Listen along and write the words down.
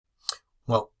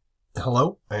Well,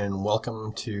 hello and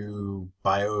welcome to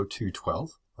Bio 212.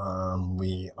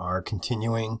 We are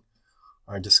continuing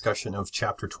our discussion of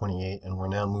Chapter 28, and we're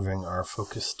now moving our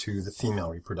focus to the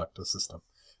female reproductive system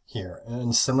here.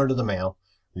 And similar to the male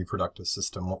reproductive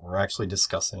system, what we're actually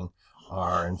discussing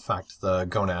are, in fact, the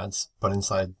gonads, but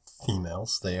inside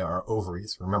females, they are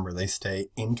ovaries. Remember, they stay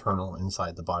internal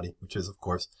inside the body, which is, of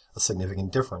course, a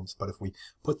significant difference. But if we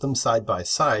put them side by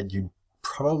side, you'd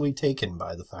probably taken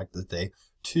by the fact that they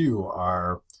too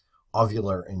are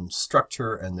ovular in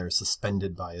structure and they're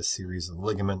suspended by a series of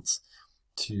ligaments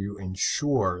to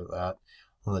ensure that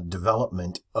the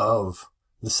development of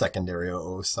the secondary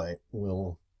oocyte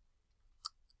will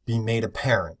be made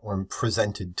apparent or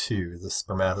presented to the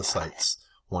spermatocytes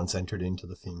once entered into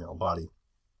the female body.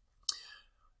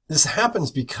 This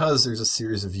happens because there's a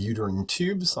series of uterine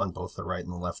tubes on both the right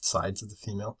and the left sides of the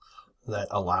female that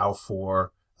allow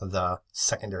for the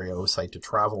secondary oocyte to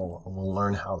travel along. We'll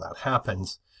learn how that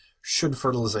happens. Should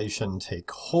fertilization take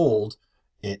hold,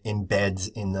 it embeds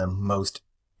in the most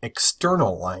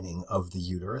external lining of the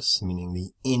uterus, meaning the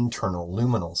internal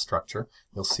luminal structure.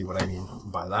 You'll see what I mean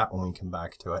by that when we come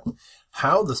back to it.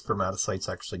 How the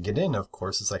spermatocytes actually get in, of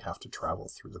course, is they have to travel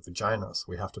through the vagina. So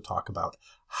we have to talk about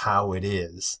how it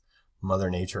is Mother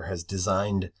Nature has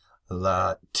designed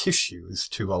the tissues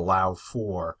to allow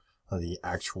for the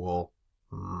actual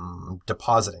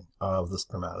depositing of the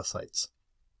spermatocytes.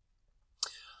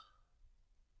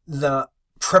 The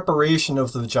preparation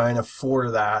of the vagina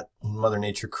for that, Mother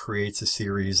Nature creates a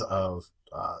series of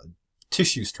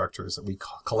tissue structures that we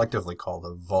collectively call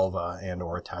the vulva and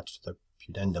or attached to the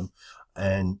pudendum,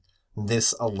 and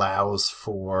this allows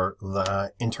for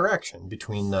the interaction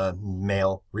between the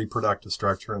male reproductive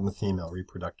structure and the female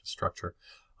reproductive structure.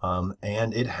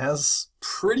 And it has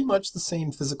pretty much the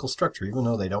same physical structure, even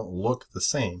though they don't look the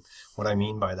same. What I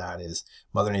mean by that is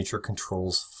Mother Nature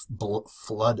controls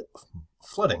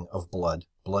flooding of blood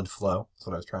flow, that's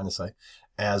what I was trying to say,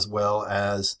 as well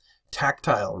as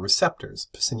tactile receptors,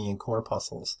 Pacinian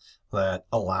corpuscles, that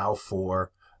allow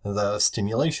for the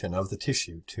stimulation of the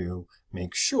tissue to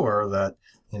make sure that,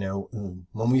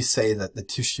 when we say that the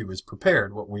tissue is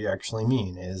prepared, what we actually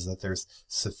mean is that there's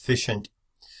sufficient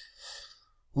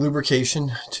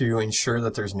lubrication to ensure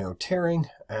that there's no tearing,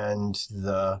 and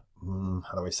the,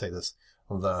 how do I say this?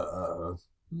 I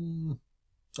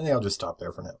think I'll just stop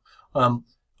there for now.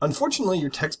 Unfortunately, your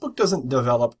textbook doesn't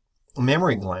develop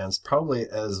mammary glands probably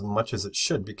as much as it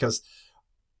should, because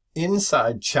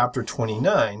inside chapter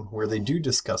 29, where they do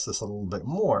discuss this a little bit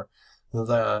more,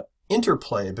 the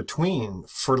interplay between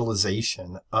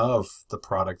fertilization of the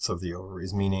products of the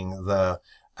ovaries, meaning the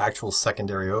actual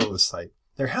secondary oocyte,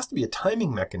 there has to be a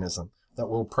timing mechanism that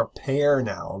will prepare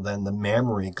now then the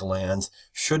mammary glands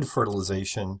should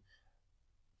fertilization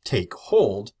take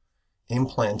hold,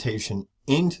 implantation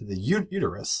into the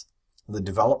uterus, the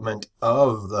development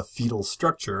of the fetal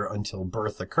structure until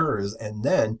birth occurs, and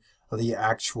then the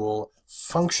actual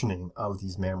functioning of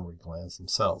these mammary glands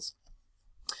themselves.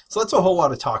 So that's a whole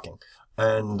lot of talking,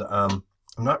 and I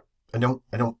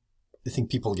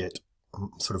think people get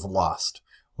sort of lost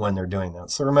when they're doing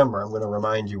that. So remember, I'm going to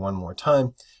remind you one more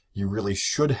time, you really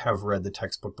should have read the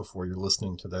textbook before you're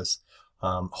listening to this.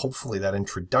 Hopefully that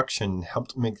introduction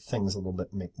helped make things a little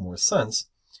bit make more sense.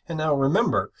 And now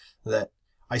remember that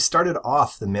I started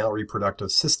off the male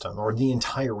reproductive system, or the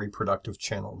entire reproductive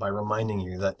channel, by reminding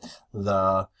you that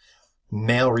the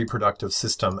male reproductive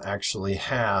system actually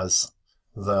has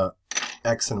the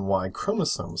X and Y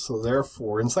chromosomes. So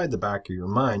therefore, inside the back of your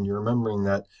mind, you're remembering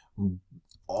that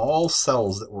all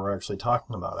cells that we're actually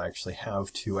talking about actually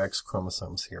have two X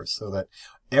chromosomes here, so that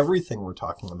everything we're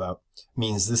talking about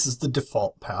means this is the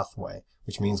default pathway,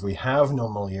 which means we have no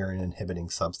Mullerian inhibiting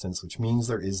substance, which means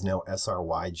there is no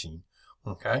SRY gene.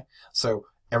 Okay, so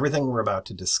everything we're about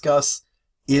to discuss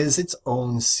is its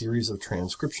own series of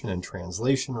transcription and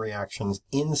translation reactions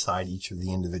inside each of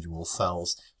the individual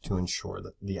cells to ensure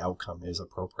that the outcome is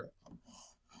appropriate.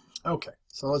 Okay,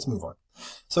 so let's move on.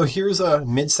 So here's a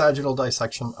mid-sagittal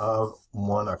dissection of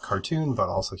a cartoon, but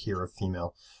also here a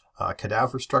female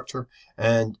cadaver structure.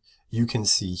 And you can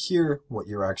see here what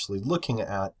you're actually looking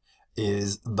at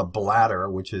is the bladder,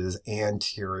 which is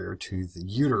anterior to the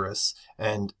uterus.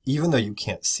 And even though you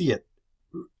can't see it,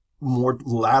 more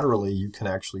laterally you can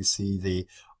actually see the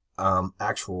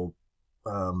actual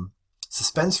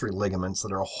suspensory ligaments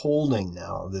that are holding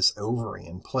now this ovary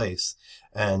in place.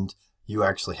 And you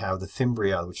actually have the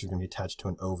fimbria, which is going to be attached to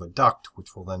an oviduct,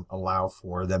 which will then allow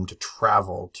for them to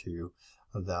travel to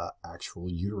the actual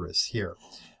uterus here.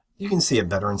 You can see it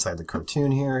better inside the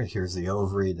cartoon here. Here's the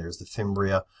ovary, there's the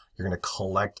fimbria. You're going to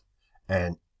collect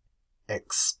an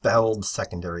expelled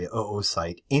secondary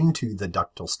oocyte into the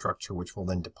ductal structure, which will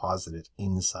then deposit it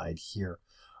inside here,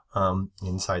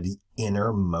 inside the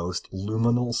innermost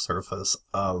luminal surface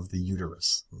of the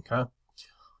uterus. Okay,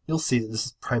 you'll see that this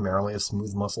is primarily a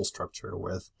smooth muscle structure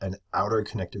with an outer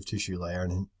connective tissue layer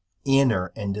and an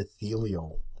inner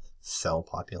endothelial cell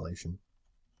population.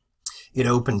 It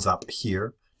opens up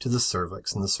here to the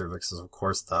cervix, and the cervix is, of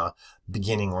course, the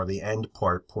beginning or the end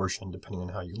portion, depending on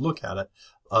how you look at it,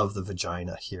 of the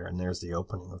vagina here. And there's the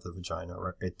opening of the vagina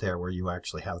right there, where you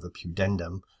actually have the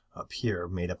pudendum up here,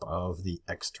 made up of the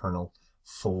external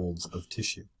folds of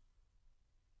tissue.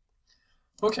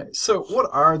 Okay, so what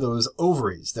are those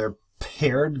ovaries? They're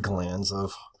paired glands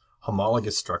of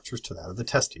homologous structures to that of the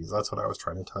testes. That's what I was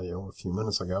trying to tell you a few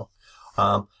minutes ago.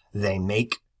 They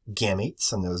make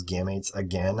gametes, and those gametes,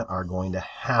 again, are going to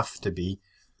have to be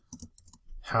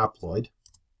haploid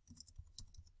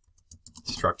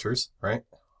structures, right?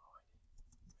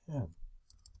 Yeah.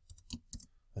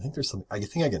 I think there's something, I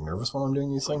think I get nervous while I'm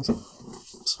doing these things.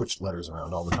 Switch letters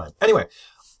around all the time. Anyway,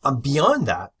 beyond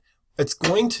that, it's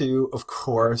going to, of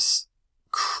course,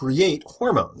 create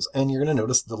hormones. And you're going to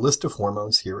notice the list of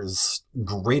hormones here is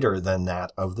greater than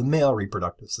that of the male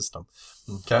reproductive system.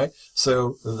 Okay?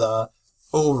 So the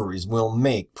ovaries will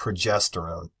make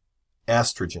progesterone,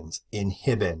 estrogens,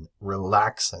 inhibin,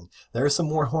 relaxin. There are some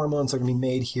more hormones that are going to be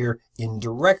made here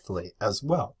indirectly as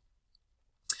well.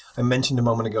 I mentioned a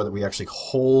moment ago that we actually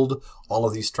hold all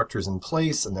of these structures in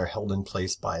place, and they're held in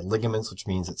place by ligaments, which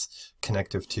means it's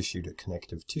connective tissue to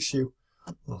connective tissue.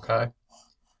 Okay?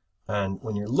 And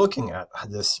when you're looking at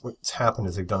this, what's happened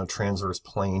is they've done a transverse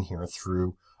plane here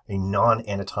through a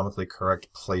non-anatomically correct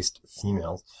placed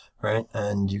female, right?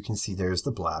 And you can see there's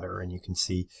the bladder, and you can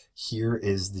see here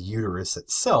is the uterus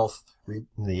itself.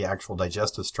 The actual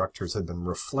digestive structures have been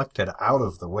reflected out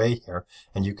of the way here,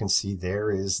 and you can see there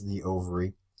is the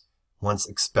ovary. Once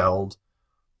expelled,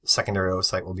 secondary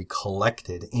oocyte will be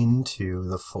collected into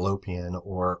the fallopian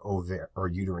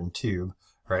or uterine tube,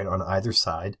 right, on either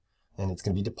side, and it's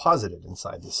going to be deposited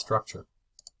inside this structure.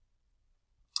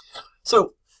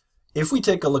 So if we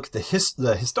take a look at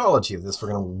the histology of this,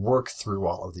 we're going to work through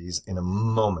all of these in a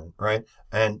moment, right?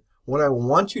 And what I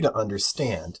want you to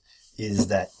understand is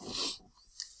that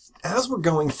as we're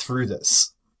going through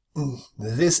this,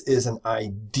 this is an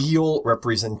ideal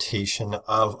representation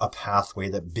of a pathway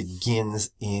that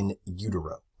begins in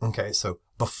utero. Okay, so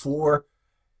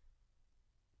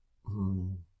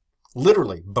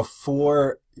literally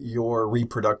before your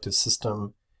reproductive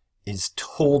system is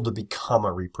told to become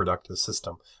a reproductive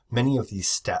system, many of these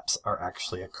steps are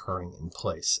actually occurring in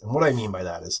place. And what I mean by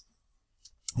that is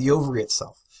the ovary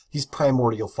itself, these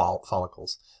primordial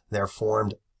follicles, they're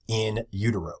formed in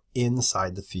utero,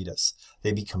 inside the fetus.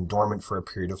 They become dormant for a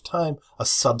period of time. A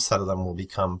subset of them will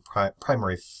become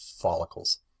primary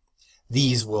follicles.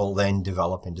 These will then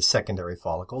develop into secondary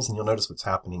follicles, and you'll notice what's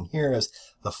happening here is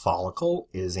the follicle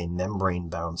is a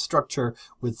membrane-bound structure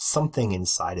with something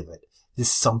inside of it.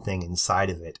 This something inside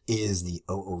of it is the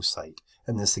oocyte,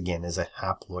 and this again is a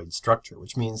haploid structure,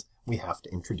 which means we have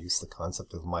to introduce the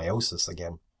concept of meiosis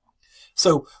again.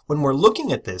 So when we're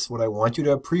looking at this, what I want you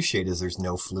to appreciate is there's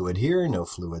no fluid here, no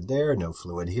fluid there, no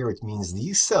fluid here. It means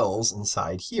these cells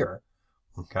inside here,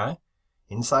 okay,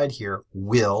 inside here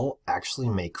will actually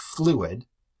make fluid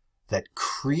that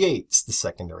creates the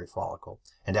secondary follicle.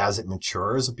 And as it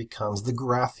matures, it becomes the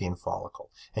Graafian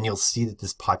follicle. And you'll see that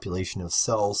this population of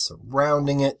cells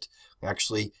surrounding it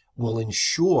actually will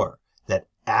ensure that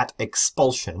at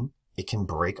expulsion, it can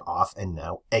break off and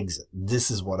now exit. This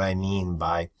is what I mean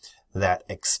by that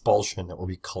expulsion that will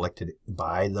be collected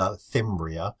by the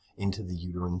fimbria into the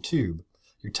uterine tube.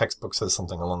 Your textbook says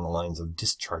something along the lines of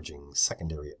discharging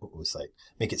secondary oocyte.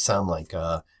 Make it sound like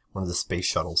one of the space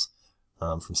shuttles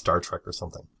from Star Trek or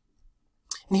something.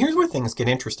 And here's where things get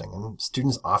interesting, and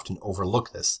students often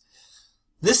overlook this.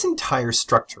 This entire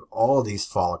structure, all of these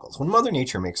follicles, when Mother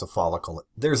Nature makes a follicle,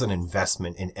 there's an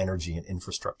investment in energy and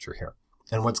infrastructure here.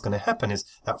 And what's going to happen is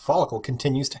that follicle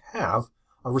continues to have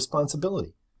a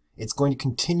responsibility. It's going to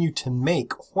continue to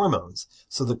make hormones.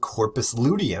 So the corpus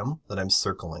luteum that I'm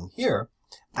circling here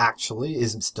actually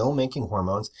is still making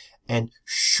hormones, and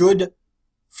should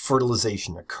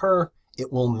fertilization occur,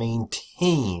 it will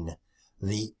maintain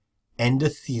the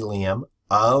endothelium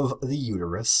of the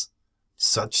uterus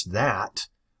such that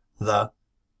the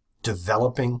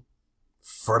developing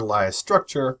fertilized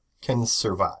structure can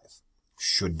survive.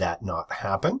 Should that not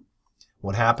happen,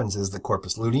 what happens is the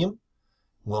corpus luteum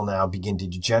will now begin to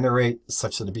degenerate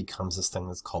such that it becomes this thing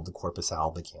that's called the corpus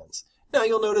albicans. Now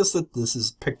you'll notice that this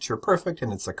is picture perfect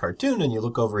and it's a cartoon, and you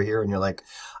look over here and you're like,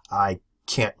 I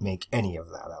can't make any of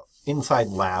that out. inside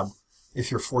lab, if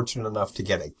you're fortunate enough to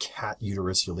get a cat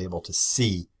uterus, you'll be able to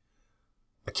see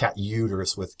a cat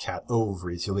uterus with cat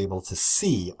ovaries. You'll be able to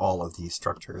see all of these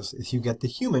structures. If you get the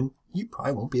human, you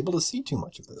probably won't be able to see too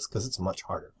much of this because it's much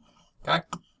harder. Okay?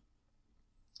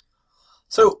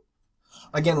 So,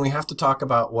 again, we have to talk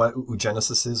about what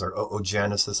oogenesis is, or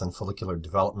oogenesis and follicular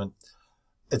development.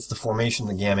 It's the formation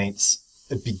of the gametes.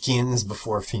 It begins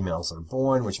before females are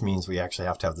born, which means we actually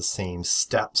have to have the same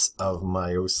steps of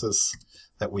meiosis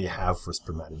that we have for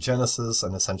spermatogenesis.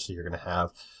 And essentially, you're going to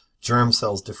have germ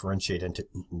cells differentiate into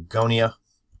oogonia,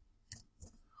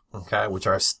 okay, which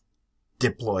are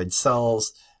diploid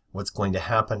cells. What's going to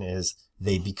happen is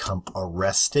they become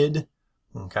arrested,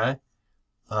 okay?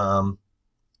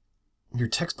 Your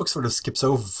textbook sort of skips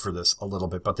over for this a little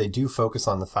bit, but they do focus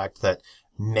on the fact that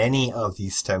many of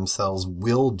these stem cells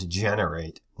will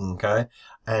degenerate, okay?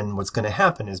 And what's going to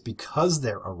happen is because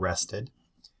they're arrested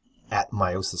at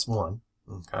meiosis 1,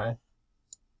 okay?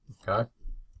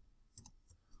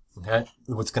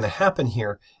 What's going to happen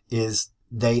here is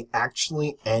they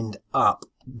actually end up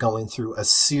going through a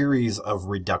series of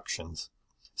reductions.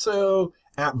 So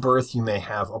at birth, you may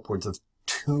have upwards of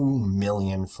 2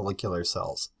 million follicular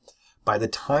cells. By the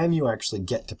time you actually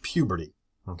get to puberty,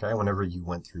 okay, whenever you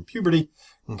went through puberty,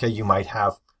 okay, you might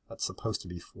have, that's supposed to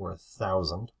be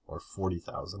 4,000 or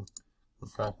 40,000.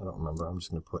 Okay, I don't remember. I'm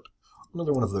just going to put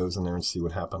another one of those in there and see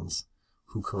what happens.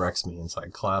 Who corrects me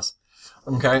inside class?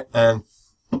 Okay, and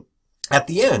at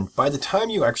the end, by the time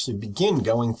you actually begin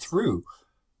going through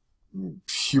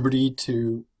puberty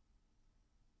to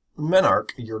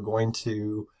menarche, you're going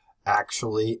to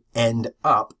actually end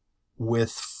up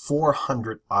with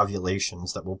 400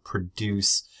 ovulations that will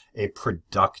produce a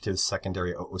productive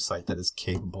secondary oocyte that is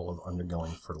capable of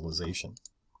undergoing fertilization.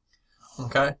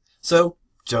 Okay, so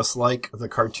just like the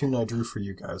cartoon I drew for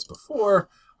you guys before,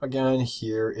 again,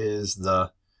 here is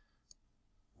the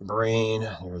brain.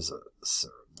 There's a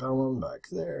cerebellum back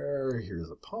there.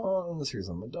 Here's a pons. Here's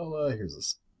a medulla. Here's a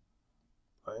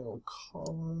spinal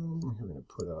column. We're going to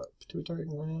put a pituitary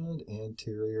gland,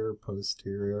 anterior,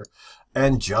 posterior.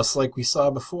 And just like we saw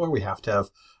before, we have to have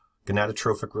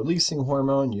gonadotrophic releasing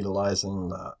hormone utilizing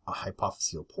the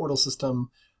hypophyseal portal system.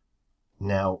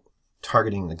 Now,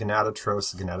 targeting the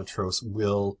gonadotropes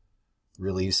will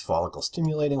release follicle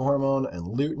stimulating hormone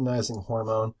and luteinizing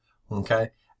hormone. Okay,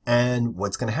 and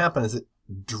what's going to happen is it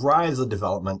drives the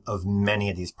development of many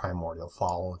of these primordial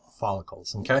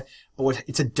follicles, okay? But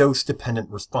it's a dose-dependent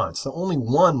response. So only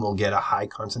one will get a high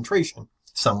concentration.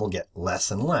 Some will get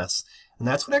less and less. And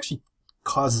that's what actually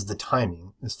causes the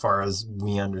timing, as far as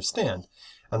we understand.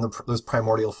 And those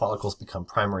primordial follicles become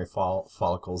primary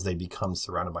follicles. They become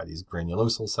surrounded by these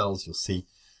granulosal cells. You'll see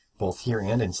both here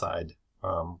and inside,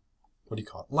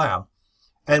 lab.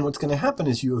 And what's going to happen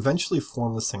is you eventually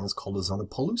form this thing that's called a zona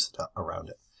pellucida around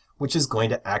it, which is going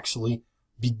to actually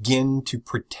begin to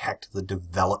protect the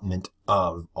development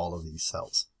of all of these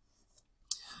cells.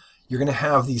 You're going to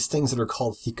have these things that are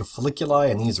called theca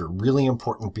folliculi, and these are really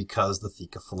important because the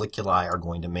theca folliculi are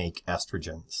going to make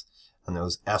estrogens. And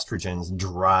those estrogens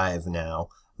drive now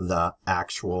the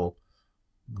actual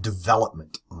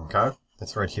development, okay?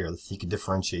 That's right here. The theca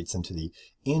differentiates into the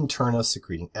interna,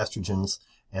 secreting estrogens,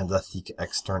 and the theca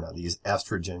externa. These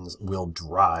estrogens will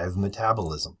drive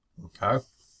metabolism, okay?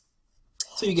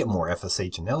 So you get more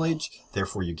FSH and LH,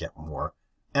 therefore you get more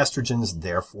estrogens,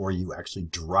 therefore you actually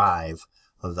drive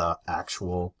the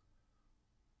actual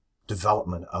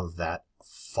development of that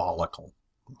follicle.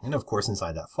 And of course,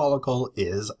 inside that follicle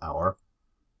is our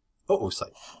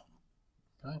oocyte.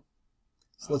 Okay?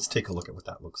 So let's take a look at what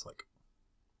that looks like.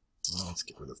 Let's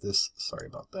get rid of this. Sorry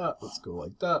about that. Let's go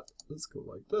like that. Let's go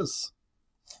like this.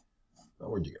 Oh,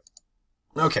 where'd you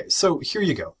go? Okay, so here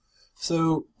you go.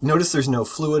 So notice there's no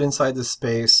fluid inside this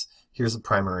space. Here's the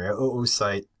primary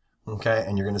oocyte, okay?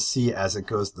 And you're going to see as it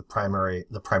goes, the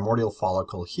primordial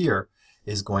follicle here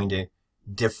is going to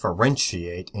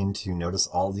differentiate into, notice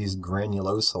all these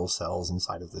granulosal cells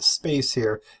inside of this space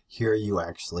here. Here you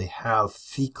actually have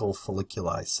fecal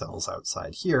folliculi cells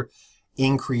outside here.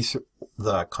 Increase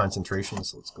the concentration.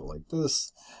 So let's go like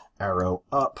this. Arrow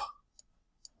up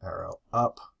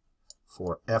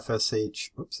for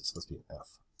FSH. Oops, it's supposed to be an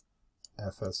F.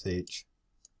 FSH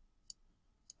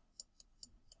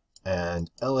and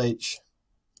LH,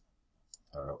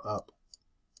 arrow up,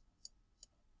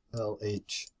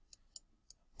 LH,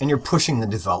 and you're pushing the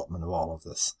development of all of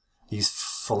this. These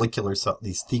follicular cells,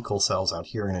 these thecal cells out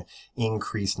here are going to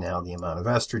increase now the amount of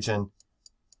estrogen.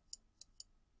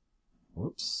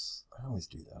 Whoops, I always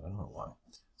do that, I don't know why.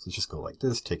 So let's just go like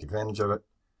this, take advantage of it.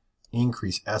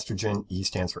 Increase estrogen, E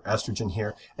stands for estrogen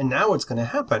here. And now what's going to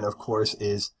happen, of course,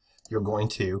 is you're going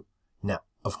to, now,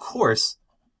 of course,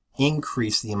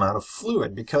 increase the amount of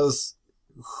fluid, because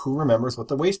who remembers what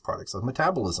the waste products of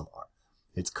metabolism are?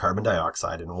 It's carbon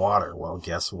dioxide and water. Well,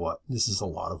 guess what? This is a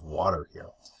lot of water here.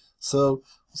 So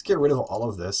let's get rid of all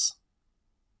of this.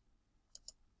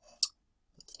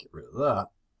 Let's get rid of that.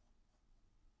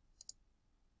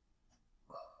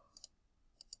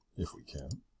 If we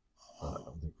can. I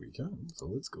don't think we can, so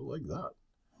let's go like that.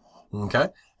 Okay,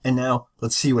 and now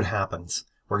let's see what happens.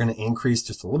 We're going to increase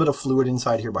just a little bit of fluid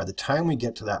inside here. By the time we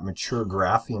get to that mature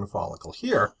Graafian follicle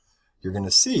here, you're going to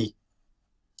see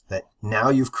that now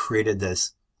you've created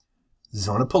this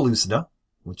zona pellucida,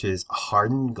 which is a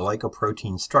hardened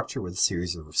glycoprotein structure with a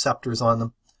series of receptors on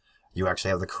them. You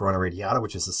actually have the corona radiata,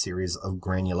 which is a series of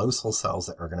granulosal cells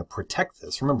that are going to protect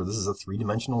this. Remember, this is a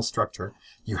three-dimensional structure.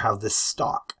 You have this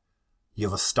stalk. You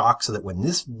have a stalk so that when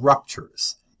this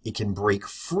ruptures, it can break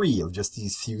free of just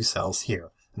these few cells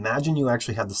here. Imagine you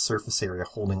actually had the surface area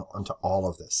holding onto all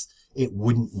of this. It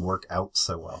wouldn't work out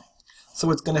so well. So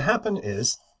what's going to happen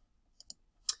is,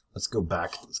 let's go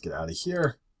back. Let's get out of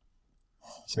here.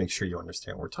 Just make sure you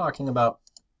understand what we're talking about.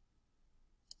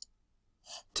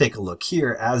 Take a look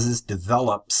here. As this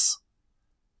develops,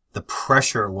 the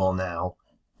pressure will now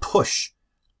push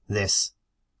this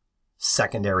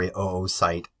secondary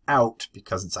oocyte out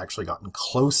because it's actually gotten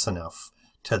close enough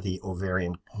to the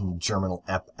ovarian germinal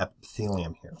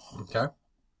epithelium here. Okay?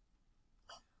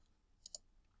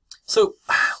 So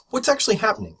what's actually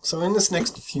happening? So in this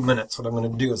next few minutes, what I'm going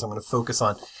to do is I'm going to focus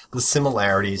on the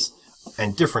similarities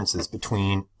and differences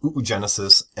between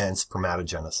oogenesis and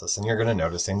spermatogenesis. And you're going to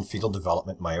notice in fetal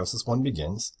development, meiosis 1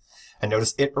 begins. And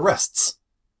notice it arrests.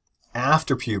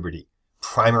 After puberty,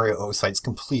 primary oocytes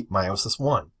complete meiosis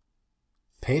 1.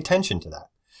 Pay attention to that,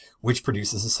 which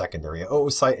produces a secondary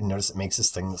oocyte. And notice it makes this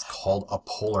thing that's called a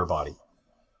polar body.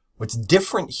 What's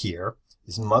different here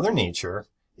is Mother Nature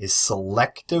is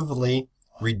selectively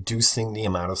reducing the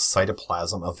amount of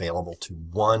cytoplasm available to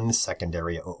one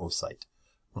secondary oocyte.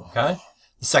 Okay?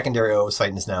 The secondary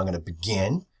oocyte is now going to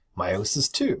begin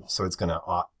meiosis 2. So it's going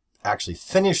to actually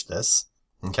finish this.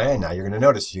 Okay? And now you're going to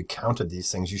notice if you counted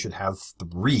these things, you should have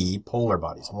 3 polar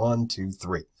bodies. 1, 2,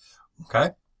 3. Okay?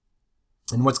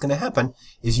 And what's going to happen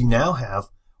is you now have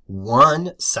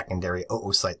one secondary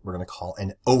oocyte we're going to call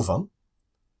an ovum.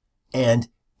 And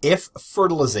if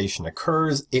fertilization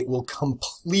occurs, it will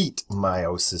complete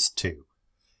meiosis 2.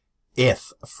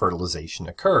 If fertilization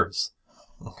occurs.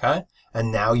 Okay?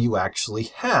 And now you actually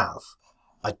have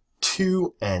a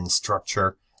 2N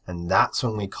structure, and that's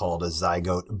when we call it a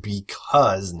zygote,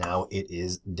 because now it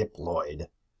is diploid.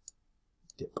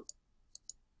 Dip.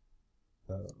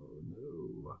 Oh,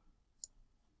 no.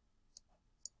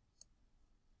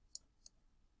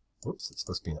 Whoops, it's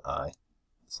supposed to be an I.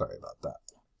 Sorry about that.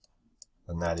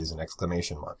 And that is an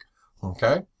exclamation mark.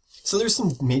 Okay? So there's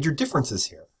some major differences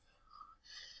here.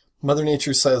 Mother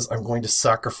Nature says, I'm going to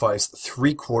sacrifice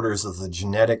 3/4 of the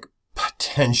genetic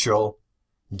potential,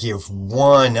 give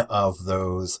one of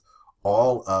those,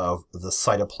 all of the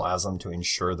cytoplasm to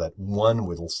ensure that one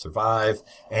will survive,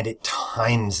 and it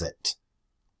times it.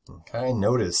 Okay?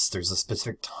 Notice there's a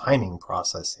specific timing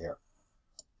process here.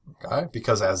 Okay?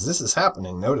 Because as this is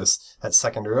happening, notice that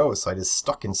secondary oocyte is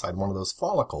stuck inside one of those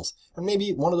follicles. And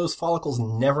maybe one of those follicles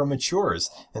never matures,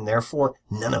 and therefore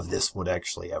none of this would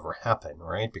actually ever happen,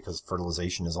 right? Because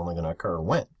fertilization is only going to occur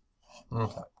when?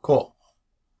 Okay, cool.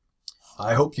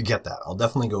 I hope you get that. I'll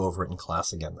definitely go over it in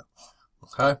class again,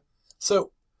 though. Okay?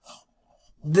 So,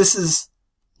 this is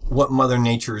what Mother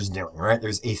Nature is doing, right?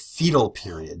 There's a fetal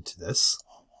period to this.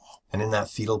 And in that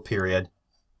fetal period,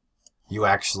 you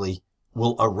actually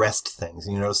will arrest things.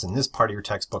 And you notice in this part of your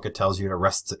textbook, it tells you it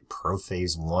arrests at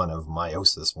prophase 1 of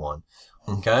meiosis 1.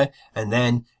 Okay? And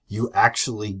then you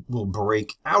actually will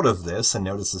break out of this, and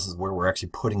notice this is where we're actually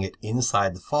putting it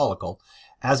inside the follicle.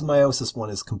 As meiosis 1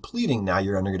 is completing, now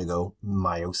you're going to go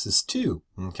meiosis 2.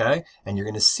 Okay? And you're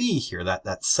going to see here that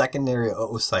that secondary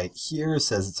oocyte here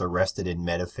says it's arrested in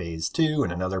metaphase 2,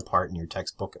 and another part in your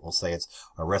textbook it will say it's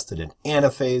arrested in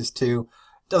anaphase 2.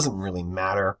 Doesn't really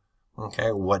matter.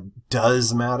 Okay, what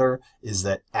does matter is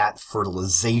that at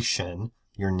fertilization,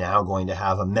 you're now going to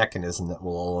have a mechanism that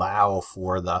will allow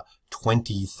for the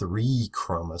 23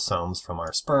 chromosomes from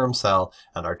our sperm cell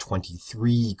and our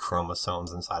 23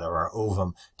 chromosomes inside of our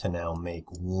ovum to now make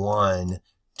one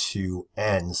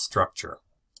 2N structure.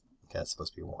 Okay, it's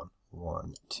supposed to be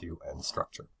one 2N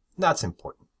structure. That's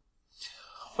important.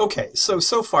 Okay, so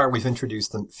far we've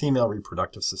introduced the female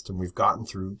reproductive system. We've gotten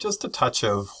through just a touch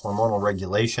of hormonal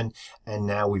regulation, and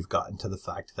now we've gotten to the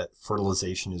fact that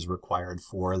fertilization is required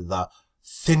for the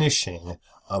finishing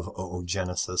of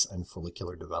oogenesis and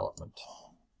follicular development.